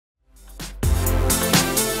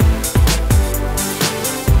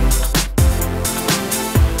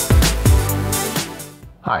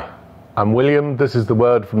I'm William, this is The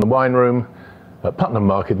Word from the Wine Room at Putnam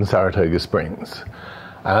Market in Saratoga Springs.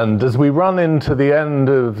 And as we run into the end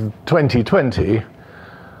of 2020,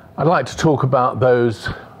 I'd like to talk about those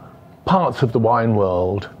parts of the wine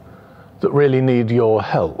world that really need your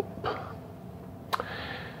help.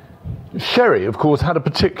 Sherry, of course, had a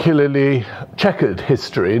particularly checkered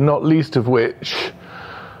history, not least of which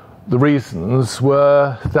the reasons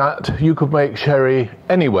were that you could make sherry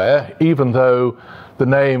anywhere, even though the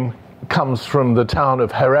name comes from the town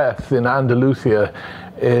of Jerez in Andalusia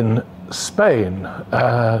in Spain.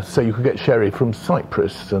 So you could get sherry from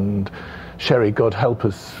Cyprus and sherry, God help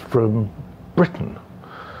us, from Britain.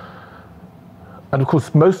 And of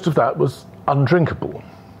course, most of that was undrinkable.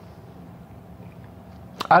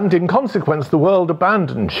 And in consequence, the world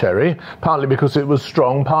abandoned sherry, partly because it was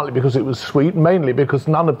strong, partly because it was sweet, mainly because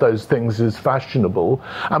none of those things is fashionable.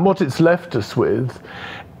 And what it's left us with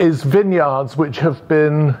is vineyards which have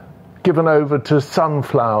been given over to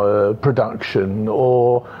sunflower production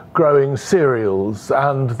or growing cereals,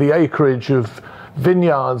 and the acreage of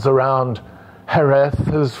vineyards around Jerez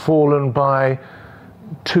has fallen by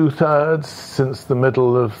 2/3 since the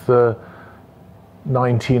middle of the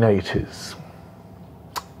 1980s.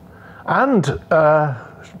 And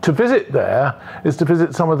to visit there is to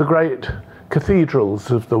visit some of the great cathedrals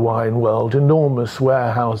of the wine world, enormous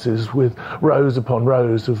warehouses with rows upon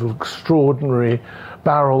rows of extraordinary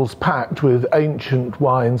barrels packed with ancient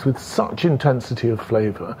wines with such intensity of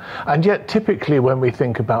flavour. And yet typically when we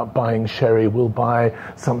think about buying sherry, we'll buy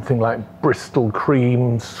something like Bristol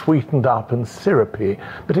cream, sweetened up and syrupy,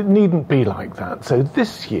 but it needn't be like that. So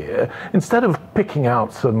this year, instead of picking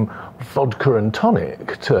out some vodka and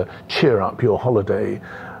tonic to cheer up your holiday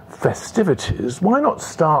festivities, why not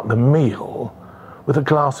start the meal with a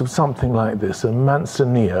glass of something like this, a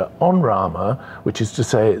Manzanilla en Rama, which is to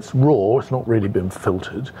say it's raw, it's not really been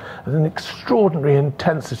filtered, and an extraordinary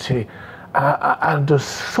intensity and a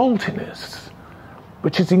saltiness,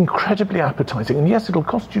 which is incredibly appetizing. And yes, it'll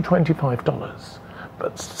cost you $25,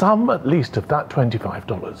 but some at least of that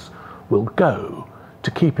 $25 will go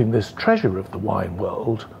to keeping this treasure of the wine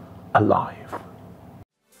world alive.